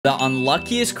The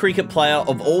unluckiest cricket player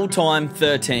of all time,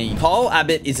 13. Kyle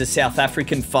Abbott is a South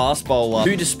African fast bowler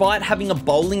who, despite having a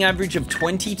bowling average of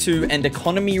 22 and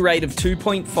economy rate of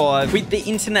 2.5, quit the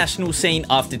international scene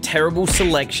after terrible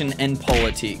selection and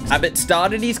politics. Abbott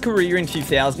started his career in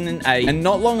 2008 and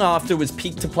not long after was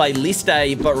picked to play List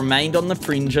A but remained on the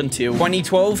fringe until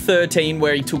 2012-13,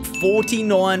 where he took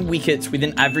 49 wickets with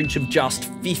an average of just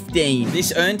 15.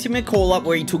 This earned him a call-up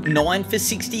where he took 9 for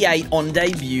 68 on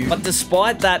debut, but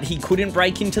despite that, he couldn't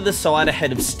break into the side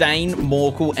ahead of Steyn,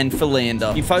 Morkel and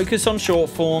Philander. He focused on short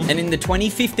form, and in the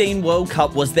 2015 World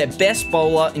Cup was their best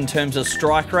bowler in terms of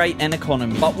strike rate and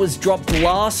economy, but was dropped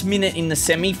last minute in the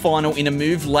semi-final in a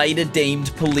move later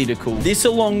deemed political. This,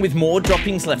 along with more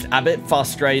droppings, left Abbott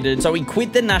frustrated, so he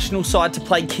quit the national side to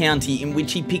play county, in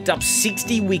which he picked up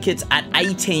 60 wickets at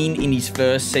 18 in his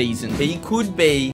first season. He could be